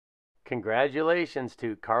Congratulations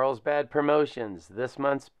to Carlsbad Promotions, this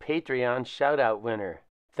month's Patreon shout-out winner.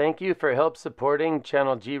 Thank you for help supporting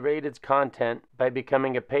Channel G-Rated's content by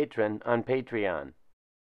becoming a patron on Patreon.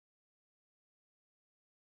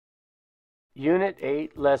 Unit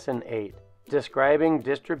 8, Lesson 8, Describing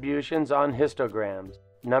Distributions on Histograms.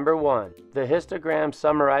 Number 1. The histogram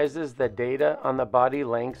summarizes the data on the body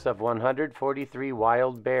lengths of 143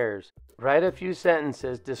 wild bears. Write a few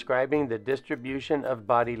sentences describing the distribution of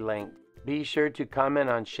body length. Be sure to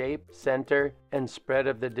comment on shape, center, and spread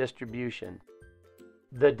of the distribution.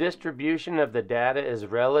 The distribution of the data is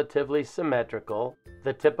relatively symmetrical.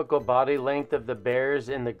 The typical body length of the bears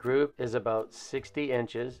in the group is about 60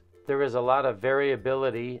 inches. There is a lot of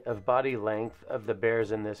variability of body length of the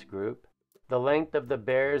bears in this group. The length of the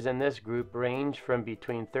bears in this group range from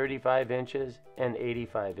between 35 inches and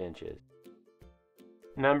 85 inches.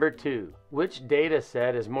 Number 2. Which data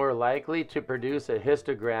set is more likely to produce a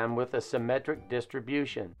histogram with a symmetric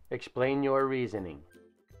distribution? Explain your reasoning.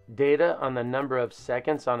 Data on the number of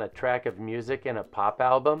seconds on a track of music in a pop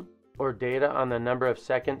album, or data on the number of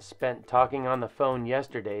seconds spent talking on the phone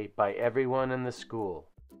yesterday by everyone in the school?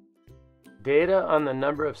 Data on the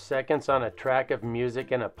number of seconds on a track of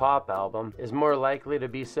music in a pop album is more likely to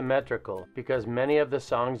be symmetrical because many of the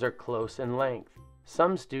songs are close in length.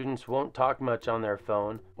 Some students won't talk much on their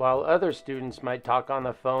phone, while other students might talk on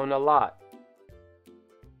the phone a lot.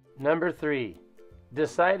 Number 3.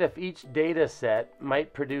 Decide if each data set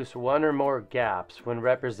might produce one or more gaps when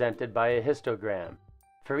represented by a histogram.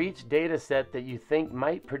 For each data set that you think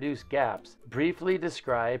might produce gaps, briefly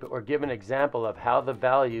describe or give an example of how the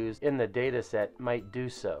values in the data set might do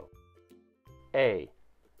so. A.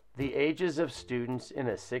 The ages of students in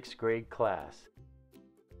a 6th grade class.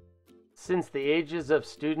 Since the ages of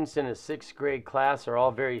students in a 6th grade class are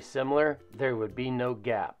all very similar, there would be no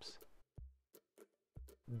gaps.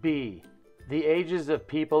 B. The ages of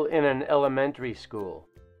people in an elementary school.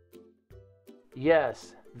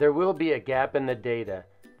 Yes, there will be a gap in the data.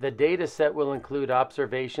 The data set will include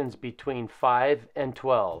observations between 5 and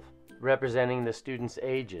 12, representing the students'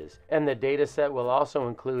 ages, and the data set will also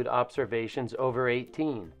include observations over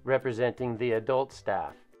 18, representing the adult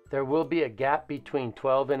staff. There will be a gap between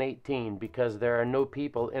 12 and 18 because there are no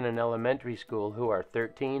people in an elementary school who are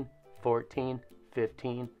 13, 14,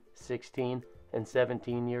 15, 16, and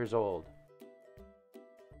 17 years old.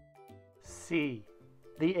 C.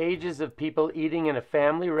 The ages of people eating in a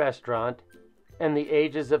family restaurant and the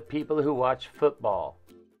ages of people who watch football.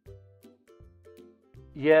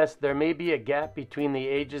 Yes, there may be a gap between the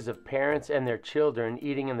ages of parents and their children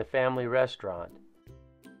eating in the family restaurant.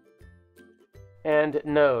 And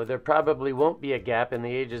no, there probably won't be a gap in the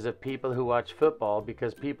ages of people who watch football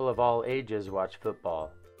because people of all ages watch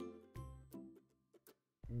football.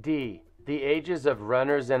 D. The ages of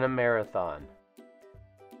runners in a marathon.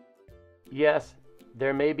 Yes,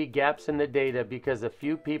 there may be gaps in the data because a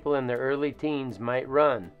few people in their early teens might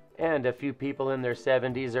run, and a few people in their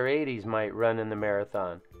 70s or 80s might run in the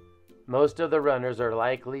marathon. Most of the runners are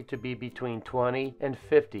likely to be between 20 and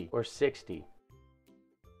 50 or 60.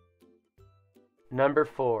 Number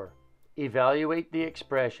 4. Evaluate the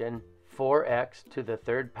expression 4x to the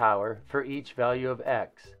third power for each value of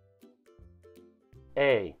x.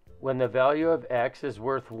 A. When the value of x is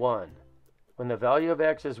worth 1. When the value of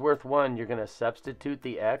x is worth 1, you're going to substitute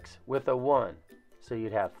the x with a 1. So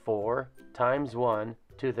you'd have 4 times 1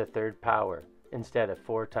 to the third power instead of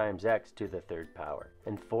 4 times x to the third power.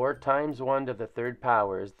 And 4 times 1 to the third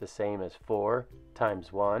power is the same as 4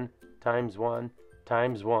 times 1 times 1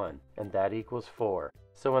 times 1, and that equals 4.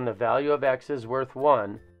 So when the value of x is worth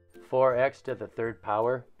 1, 4x to the third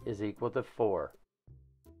power is equal to 4.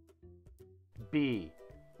 B.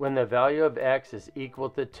 When the value of x is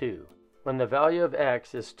equal to 2. When the value of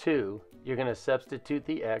x is 2, you're going to substitute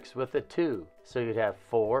the x with a 2. So you'd have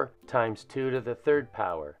 4 times 2 to the third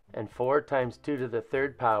power. And 4 times 2 to the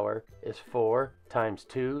third power is 4 times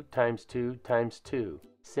 2 times 2 times 2.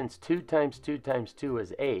 Since 2 times 2 times 2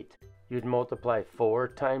 is 8, you'd multiply 4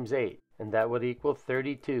 times 8, and that would equal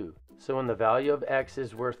 32. So when the value of x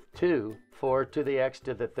is worth 2, 4 to the x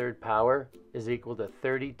to the third power is equal to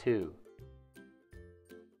 32.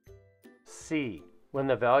 C. When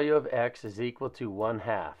the value of x is equal to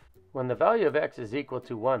 1/2. When the value of x is equal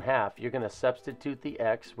to 1/2, you're going to substitute the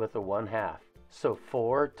x with a 1/2. So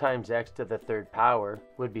 4 times x to the third power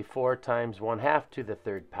would be 4 times 1/2 to the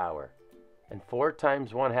third power. And 4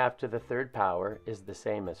 times 1/2 to the third power is the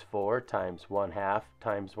same as 4 times 1/2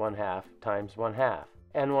 times 1/2 times 1/2.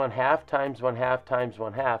 And 1/2 times 1/2 times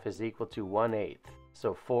 1/2 is equal to 1/8.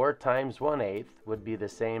 So 4 times 1/8 would be the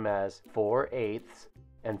same as 4/8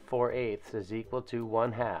 and 4/8 is equal to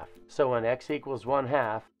 1/2. So when x equals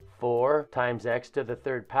 1/2, 4 times x to the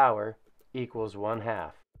third power equals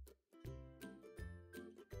 1/2.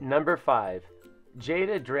 Number 5.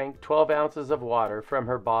 Jada drank 12 ounces of water from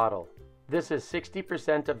her bottle. This is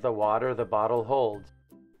 60% of the water the bottle holds.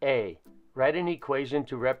 A. Write an equation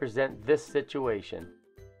to represent this situation.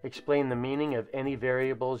 Explain the meaning of any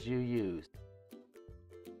variables you used.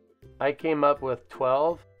 I came up with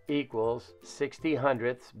 12 equals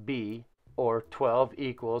 60/100ths b, or 12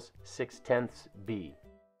 equals 6/10ths b.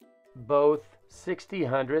 Both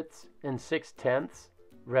 60/100ths and 6/10ths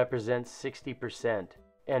represent 60%,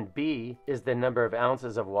 and b is the number of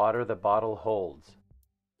ounces of water the bottle holds.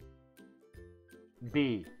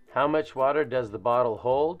 B. How much water does the bottle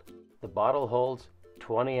hold? The bottle holds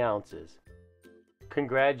 20 ounces.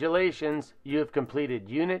 Congratulations, you have completed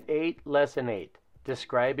Unit 8, Lesson 8,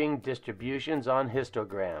 Describing Distributions on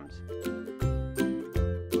Histograms.